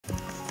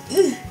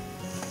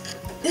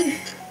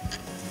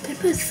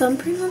a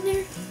thumbprint on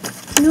there?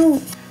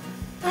 No.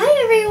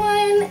 Hi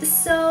everyone!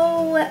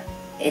 So,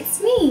 it's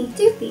me,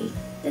 Doopie.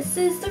 This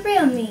is the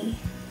real me.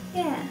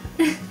 Yeah.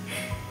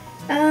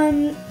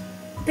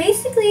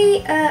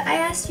 Basically, I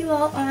asked you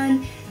all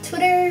on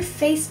Twitter,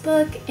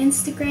 Facebook,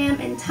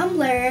 Instagram, and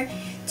Tumblr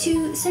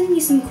to send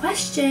me some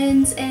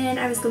questions and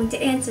I was going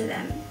to answer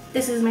them.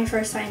 This is my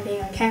first time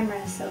being on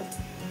camera, so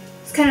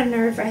it's kind of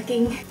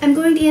nerve-wracking. I'm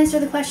going to answer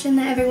the question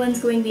that everyone's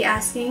going to be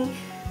asking.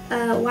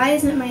 Why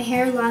isn't my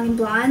hair long and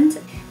blonde?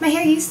 My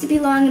hair used to be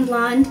long and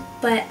blonde,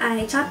 but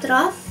I chopped it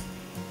off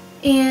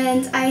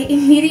and I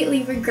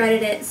immediately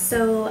regretted it,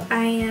 so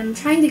I am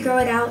trying to grow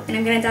it out and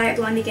I'm gonna dye it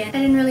blonde again. I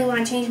didn't really want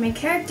to change my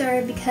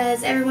character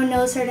because everyone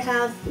knows her to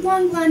have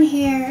long blonde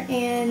hair,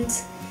 and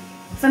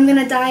if I'm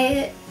gonna dye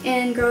it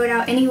and grow it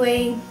out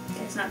anyway,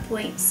 there's no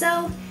point.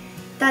 So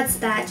that's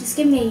that. Just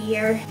give me a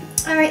year.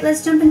 Alright,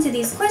 let's jump into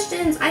these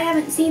questions. I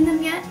haven't seen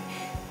them yet,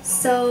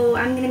 so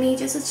I'm gonna be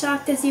just as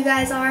shocked as you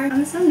guys are.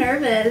 I'm so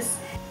nervous.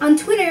 On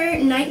Twitter,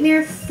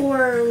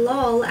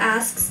 Nightmare4lol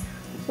asks,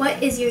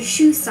 what is your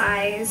shoe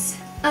size?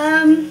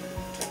 Hope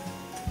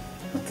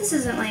this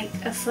isn't like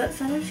a foot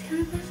fetish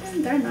kind of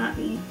question. Better not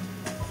be.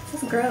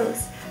 That's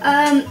gross.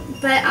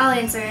 But I'll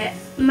answer it.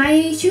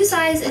 My shoe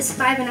size is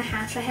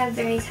 5.5. I have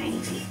very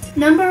tiny feet.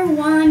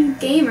 #1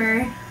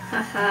 gamer.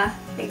 Haha,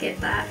 I get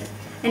that.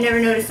 I never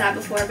noticed that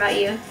before about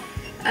you.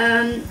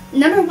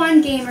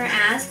 #1 gamer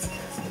asked,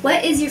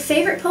 what is your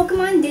favorite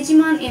Pokemon,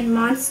 Digimon, and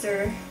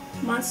Monster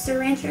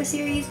Rancher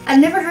series?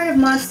 I've never heard of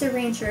Monster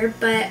Rancher,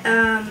 but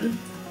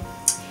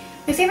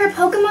my favorite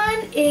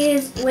Pokemon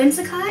is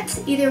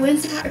Whimsicott, either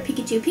Whimsicott or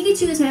Pikachu.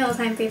 Pikachu is my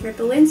all-time favorite,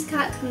 but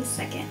Whimsicott comes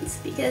second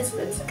because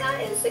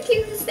Whimsicott is the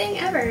cutest thing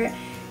ever.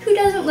 Who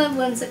doesn't love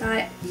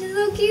Whimsicott? She's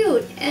so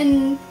cute.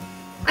 And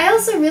I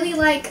also really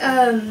like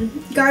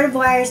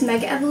Gardevoire's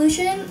Mega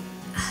Evolution.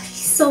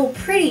 She's so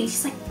pretty.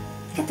 She's like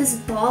got this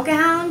ball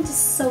gown,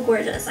 just so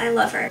gorgeous. I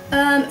love her.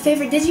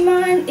 Favorite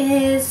Digimon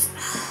is,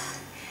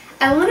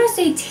 I want to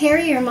say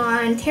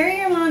Terriermon.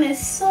 Terriermon is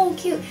so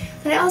cute,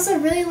 but I also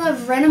really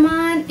love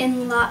Renamon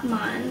and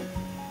Lopmon.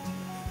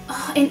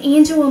 Oh, and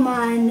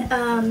Angelomon,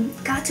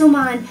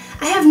 Gatomon.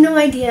 I have no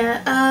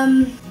idea. I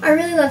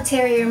really love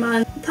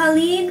Terriermon.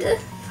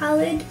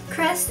 Palid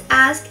Crest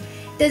asks,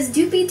 does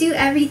Doopie do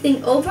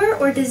everything over,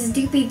 or does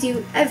Doopie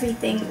do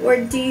everything, or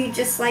do you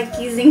just like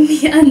using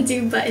the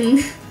undo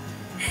button?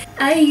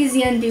 I use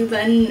the undo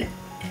button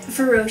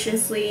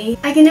ferociously.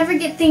 I can never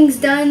get things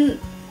done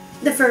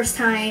the first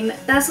time.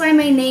 That's why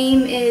my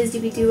name is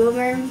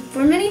DoopieDoOver.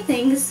 For many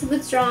things,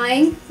 with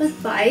drawing,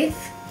 with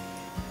life,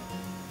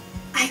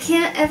 I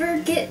can't ever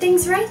get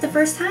things right the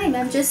first time.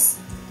 I'm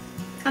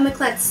a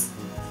klutz.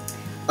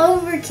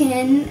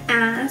 Overkin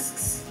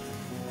asks,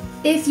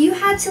 if you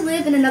had to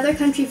live in another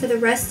country for the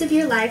rest of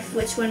your life,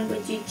 which one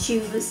would you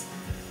choose?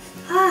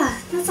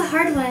 That's a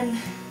hard one.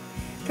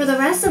 For the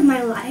rest of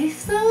my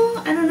life, though?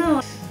 I don't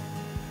know.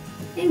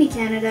 Maybe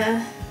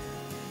Canada.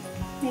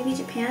 Maybe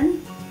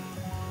Japan?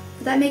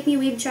 Would that make me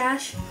weeb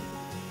trash?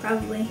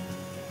 Probably.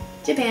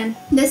 Japan.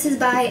 This is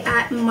by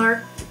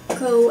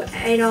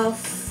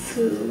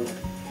 @MarcoAdolfu.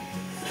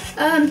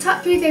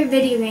 Top 3 favorite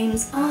video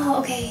games. Oh,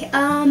 okay.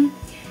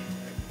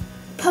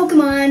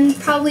 Pokemon.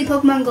 Probably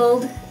Pokemon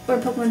Gold or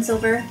Pokemon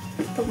Silver.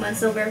 Pokemon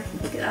Silver.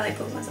 I like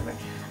Pokemon Silver.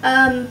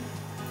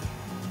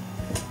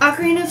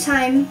 Ocarina of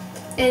Time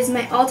is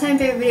my all-time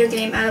favorite video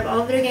game. Out of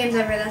all video games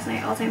ever, that's my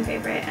all-time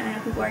favorite, and I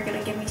know people are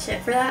gonna give me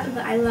shit for that,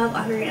 but I love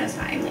Ocarina of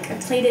Time. Like, I've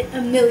played it a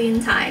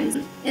million times.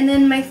 And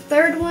then my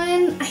third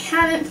one, I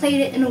haven't played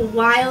it in a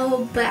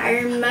while, but I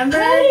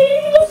remember...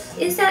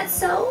 Is that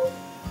so?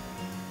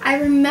 I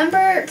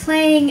remember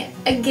playing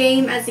a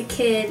game as a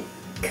kid,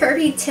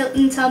 Kirby Tilt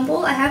and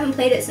Tumble. I haven't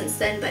played it since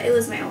then, but it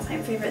was my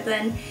all-time favorite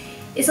then.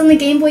 It's on the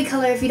Game Boy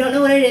Color. If you don't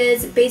know what it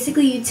is,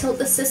 basically you tilt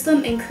the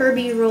system and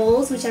Kirby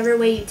rolls whichever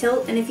way you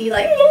tilt, and if you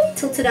like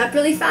tilt it up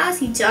really fast,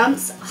 he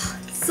jumps. Oh,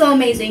 it's so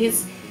amazing.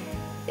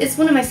 It's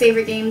one of my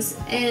favorite games,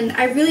 and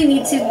I really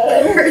need to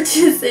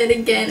purchase it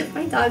again. If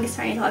my dog is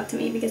trying to talk to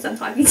me because I'm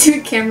talking to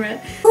a camera.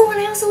 Oh, and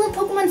I also love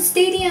Pokemon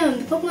Stadium.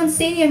 The Pokemon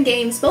Stadium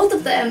games, both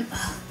of them.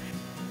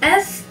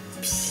 F.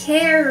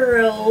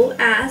 Piero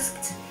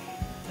asked,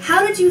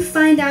 how did you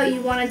find out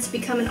you wanted to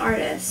become an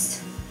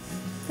artist?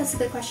 That's a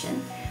good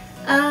question.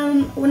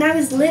 When I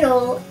was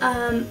little,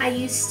 I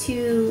used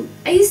to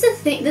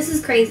think, this is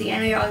crazy, I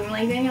know you're all gonna be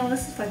like, Danielle,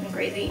 this is fucking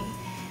crazy.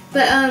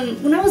 But,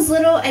 when I was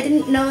little, I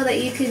didn't know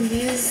that you could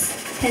use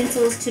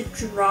pencils to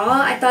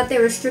draw. I thought they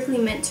were strictly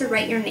meant to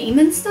write your name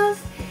and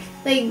stuff.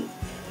 Like,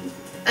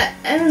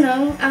 I don't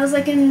know, I was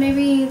like in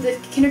maybe the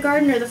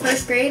kindergarten or the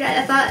 1st grade.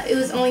 I thought it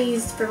was only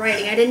used for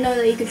writing. I didn't know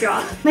that you could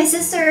draw. My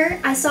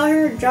sister, I saw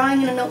her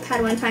drawing in a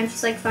notepad one time.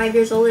 She's like 5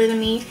 years older than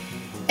me.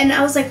 And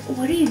I was like,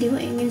 what are you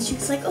doing? And she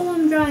was like, oh,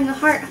 I'm drawing a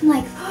heart. I'm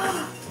like,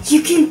 oh,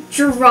 you can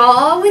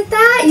draw with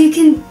that? You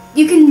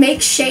can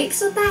make shapes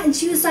with that? And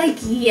she was like,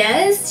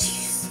 yes.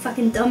 She's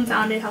fucking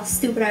dumbfounded how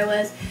stupid I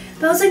was.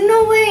 But I was like,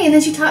 no way! And then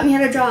she taught me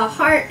how to draw a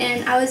heart,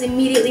 and I was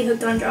immediately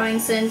hooked on drawing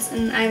since,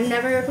 and I've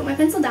never put my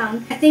pencil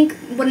down. I think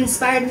what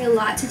inspired me a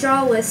lot to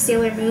draw was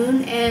Sailor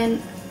Moon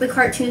and the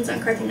cartoons on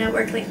Cartoon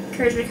Network, like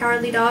Courage the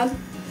Cowardly Dog.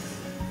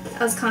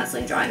 I was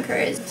constantly drawing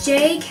Courage.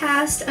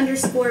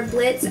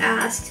 JCast_Blitz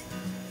asked,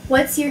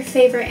 what's your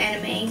favorite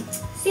anime?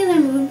 Sailor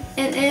Moon.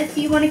 And if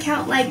you want to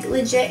count like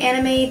legit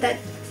anime that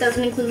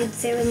doesn't include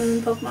Sailor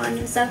Moon, Pokemon,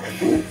 and stuff,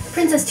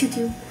 Princess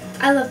Tutu.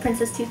 I love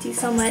Princess Tutu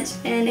so much,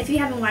 and if you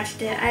haven't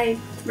watched it, I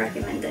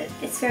recommend it.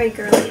 It's very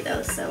girly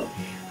though, so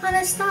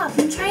Hannah, stop!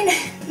 I'm trying to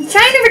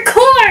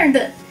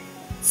record.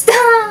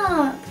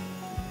 Stop.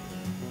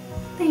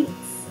 Thanks.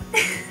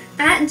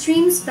 At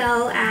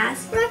Dreamspell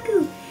asked,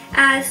 Raku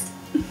asked,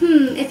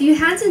 if you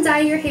had to dye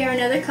your hair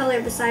another color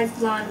besides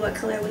blonde, what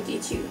color would you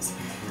choose?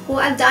 Well,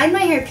 I've dyed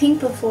my hair pink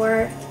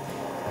before,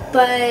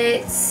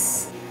 but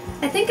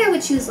I think I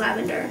would choose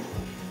lavender.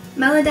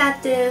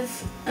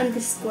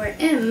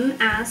 Maladaptive_M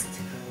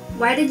asked,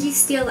 why did you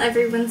steal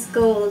everyone's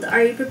gold?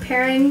 Are you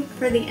preparing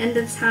for the end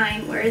of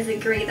time, or is it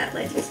great that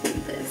led you to do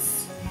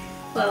this?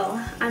 Well,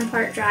 I'm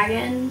part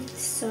dragon,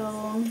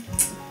 so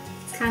it's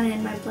kind of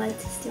in my blood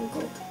to steal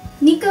gold.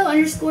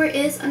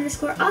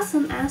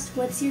 Nico_is_awesome asked,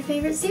 what's your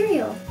favorite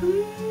cereal?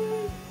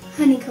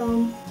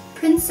 Honeycomb.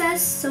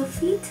 Princess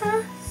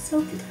Sophita?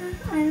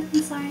 I'm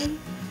sorry.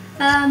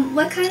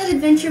 What kind of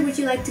adventure would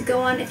you like to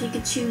go on if you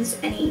could choose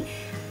any?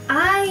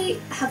 I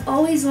have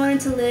always wanted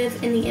to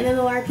live in the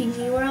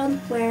MMORPG world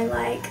where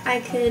like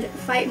I could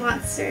fight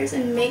monsters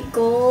and make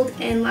gold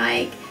and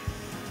like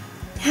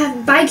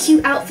buy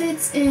cute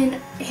outfits and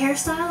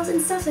hairstyles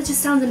and stuff. That just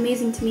sounds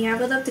amazing to me. I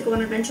would love to go on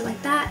an adventure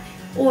like that,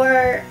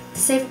 or to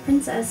save a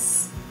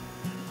princess.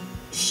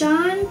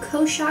 Sean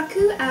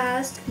Koshaku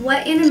asked,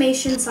 what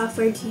animation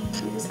software do you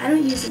use? I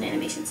don't use an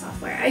animation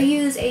software. I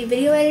use a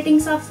video editing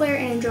software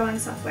and a drawing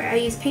software. I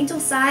use Paint Tool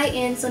Sai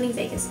and Sony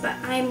Vegas, but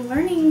I'm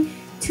learning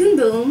Toon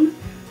Boom,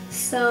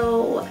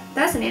 so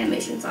that's an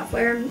animation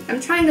software. I'm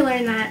trying to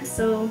learn that,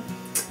 so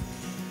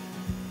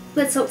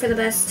let's hope for the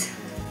best.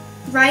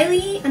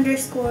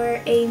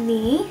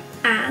 Riley_Amy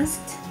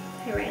asked,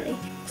 hi Riley,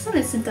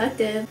 sounded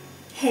seductive.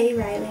 Hey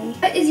Riley,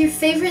 what is your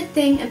favorite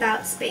thing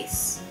about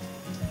space?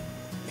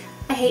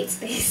 I hate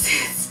space.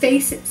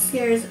 Space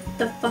scares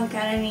the fuck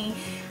out of me.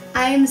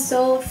 I am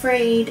so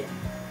afraid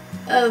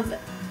of,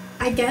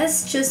 I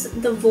guess,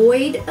 just the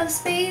void of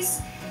space.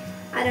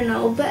 I don't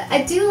know, but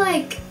I do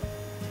like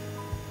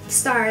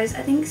stars.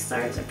 I think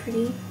stars are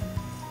pretty.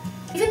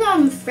 Even though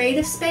I'm afraid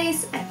of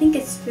space, I think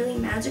it's really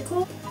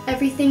magical.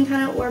 Everything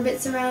kind of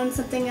orbits around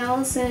something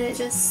else, and it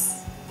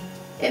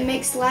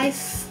makes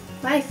life,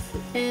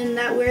 and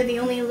that we're the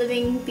only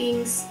living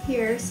beings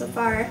here so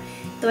far.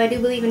 Though I do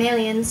believe in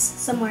aliens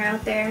somewhere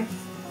out there.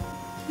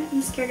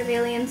 I'm scared of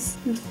aliens.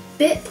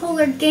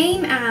 Bitpolar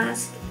Game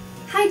asked,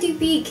 hi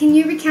Doopie, can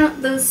you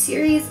recount those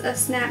series of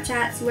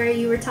Snapchats where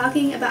you were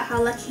talking about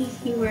how lucky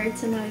you were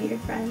to know your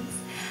friends?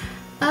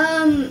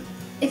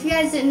 If you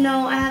guys didn't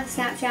know, I have a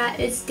Snapchat.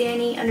 It's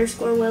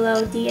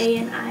Danny_Willow,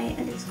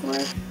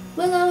 DANI_Willow,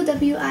 WILLOW.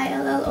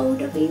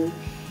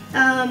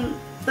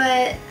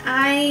 But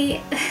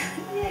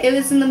it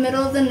was in the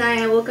middle of the night.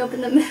 I woke up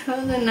in the middle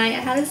of the night. I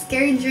had a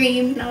scary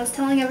dream, and I was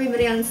telling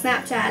everybody on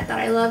Snapchat that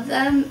I love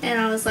them, and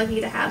I was lucky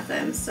to have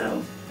them,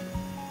 so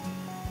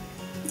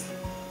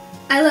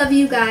I love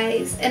you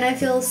guys, and I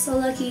feel so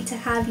lucky to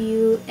have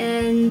you,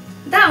 and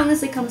that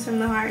honestly comes from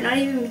the heart, not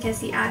even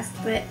because he asked,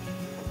 but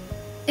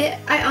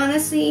I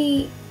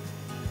honestly,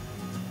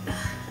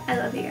 I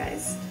love you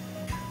guys.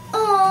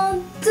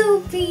 Oh,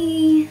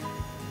 Doopie!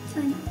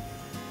 I know.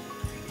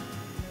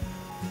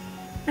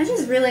 I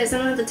just realized I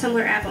don't have the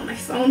Tumblr app on my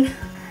phone.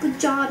 Good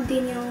job,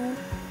 Daniel.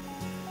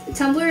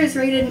 Tumblr is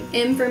rated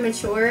M for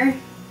mature,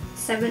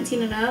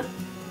 17 and up.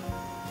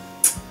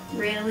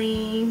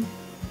 Really?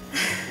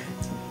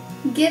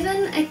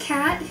 Given a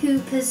cat who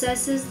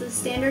possesses the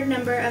standard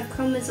number of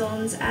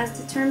chromosomes as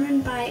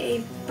determined by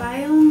a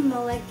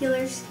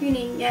biomolecular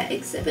screening yet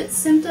exhibits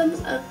symptoms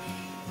of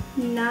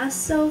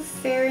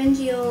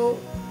nasopharyngeal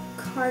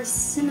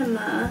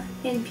carcinoma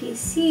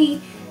 (NPC),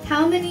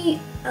 how many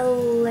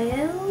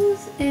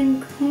alleles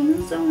in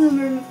chromosome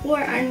number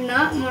 4 are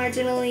not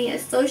marginally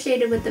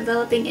associated with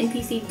developing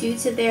NPC due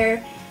to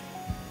their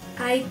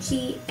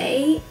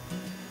IgA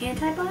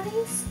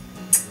antibodies?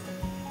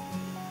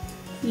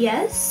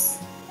 Yes?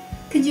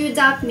 Could you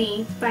adopt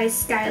me? By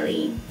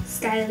Skyly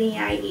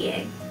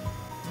IEA.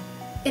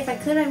 If I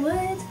could, I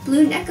would.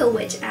 Blue Neko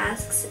Witch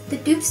asks, the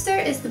Doopster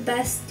is the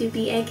best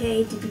Doopie,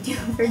 aka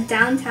DoopieDoOver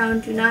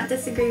downtown. Do not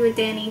disagree with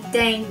Danny.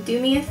 Dang, do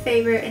me a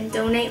favor and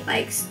donate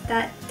likes.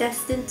 That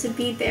destined to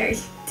be there.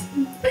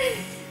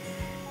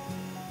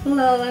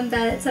 Lol, I'm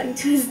bad at tongue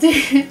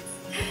twisters.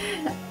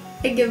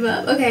 I give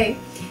up. Okay.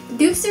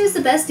 Doopster is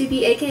the best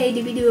Doopie, aka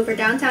DoopieDoOver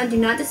downtown. Do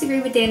not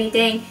disagree with Danny.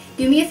 Dang,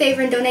 do me a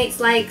favor and donate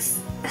likes.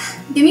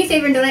 Do me a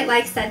favor and donate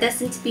likes. That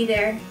destined to be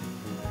there.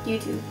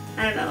 YouTube.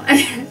 I don't know.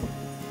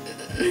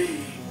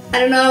 I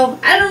don't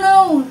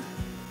know.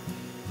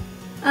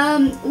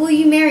 Will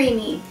you marry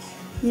me?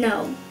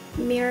 No.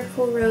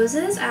 Miracle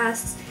Roses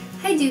asks,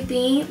 Hi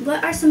Doopie,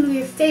 what are some of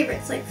your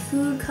favorites, like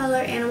food, color,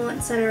 animal,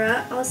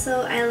 etc.?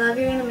 Also, I love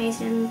your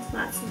animations,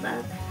 lots of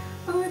love.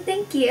 Oh,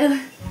 thank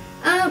you.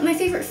 My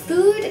favorite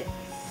food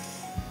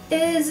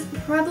is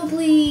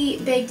probably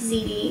baked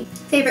ziti.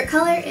 Favorite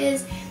color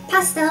is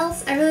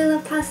pastels. I really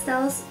love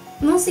pastels.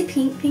 Mostly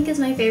pink. Pink is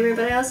my favorite,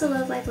 but I also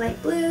love like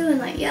light blue and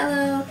light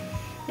yellow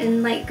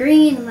and light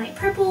green and light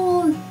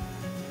purple.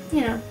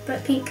 You know,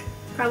 but pink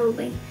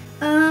probably.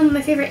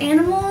 My favorite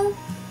animal,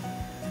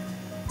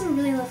 I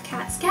really love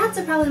cats. Cats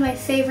are probably my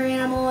favorite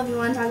animal if you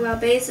want to talk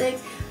about basics.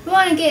 If you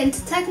want to get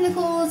into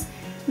technicals,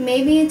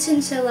 maybe a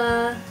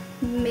chinchilla,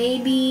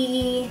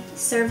 maybe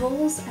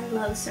servals. I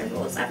love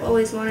servals. I've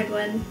always wanted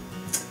one.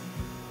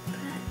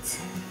 But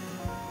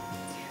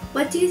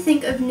what do you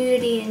think of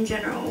nudity in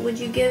general? Would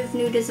you give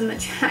nudism a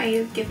try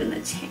if given the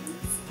chance?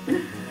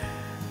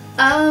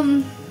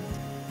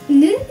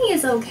 Nudity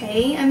is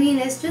okay. I mean,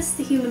 it's just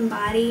the human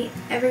body.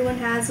 Everyone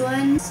has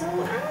one, so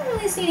I don't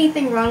really see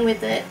anything wrong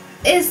with it.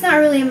 It's not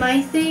really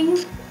my thing.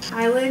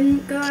 I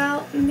wouldn't go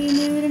out and be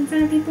nude in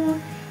front of people,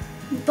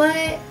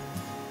 but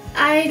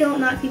I don't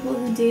knock people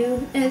who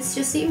do. It's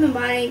just the human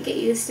body. Get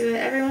used to it.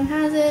 Everyone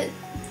has it.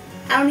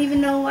 I don't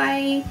even know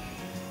why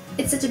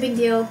it's such a big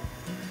deal.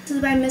 This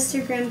is by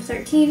Mr.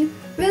 Grimm13.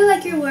 Really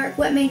like your work.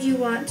 What made you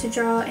want to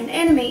draw and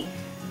animate?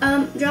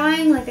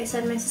 Drawing, like I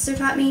said, my sister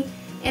taught me.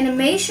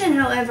 Animation,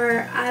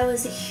 however, I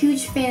was a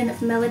huge fan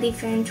of Melody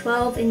Fan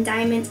 12 and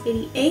Diamond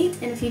 88,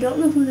 and if you don't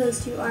know who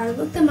those two are,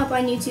 look them up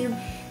on YouTube.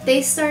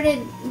 They started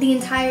the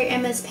entire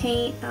MS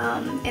Paint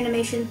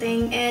animation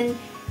thing, and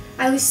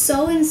I was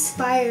so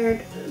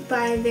inspired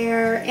by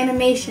their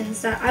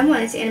animations that I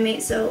wanted to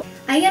animate, so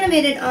I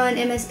animated on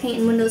MS Paint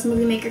and Windows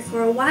Movie Maker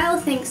for a while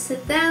thanks to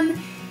them,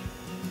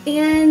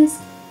 and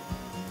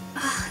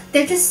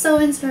they're just so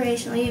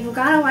inspirational. You've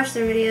got to watch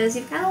their videos,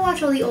 you've got to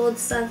watch all the old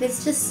stuff.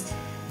 It's just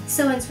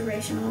so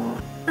inspirational.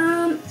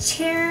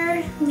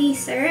 Chair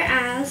Leeser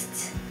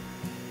asked,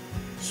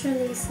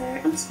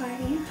 Leeser, I'm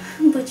sorry,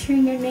 I'm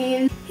butchering your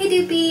name. Hey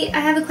Doopie, I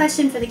have a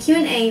question for the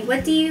Q&A.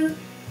 What do you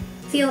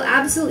feel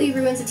absolutely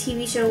ruins a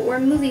TV show or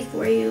movie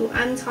for you?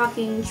 I'm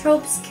talking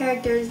tropes,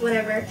 characters,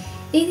 whatever.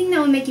 Anything that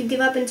would make you give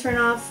up and turn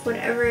off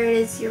whatever it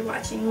is you're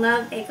watching.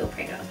 Love, Ego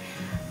Prego.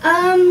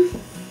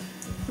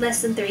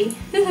 Less than 3.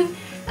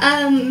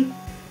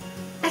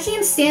 I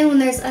can't stand when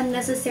there's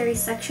unnecessary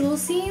sexual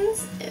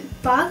scenes. It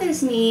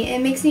bothers me. It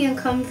makes me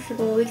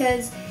uncomfortable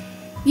because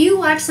you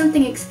watch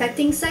something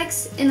expecting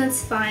sex and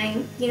that's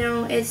fine. You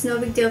know, it's no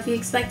big deal if you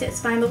expect it, it's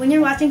fine. But when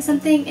you're watching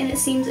something and it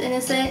seems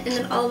innocent and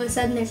then all of a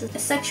sudden there's a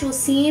sexual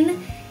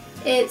scene,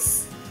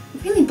 it's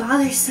really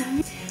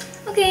bothersome.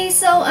 Okay,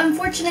 so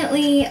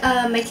unfortunately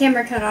my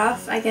camera cut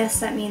off. I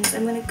guess that means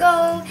I'm gonna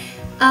go.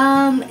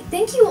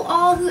 Thank you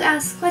all who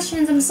asked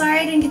questions. I'm sorry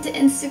I didn't get to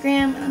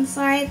Instagram, and I'm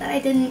sorry that I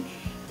didn't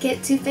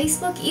get to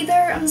Facebook either.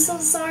 I'm so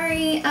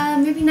sorry.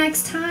 Maybe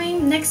next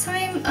time,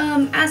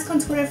 ask on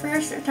Twitter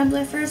first or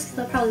Tumblr first, because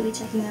I'll probably be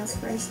checking those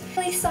first.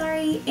 Really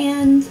sorry,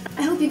 and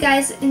I hope you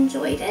guys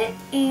enjoyed it,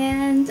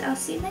 and I'll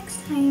see you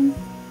next time.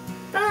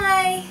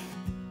 Bye!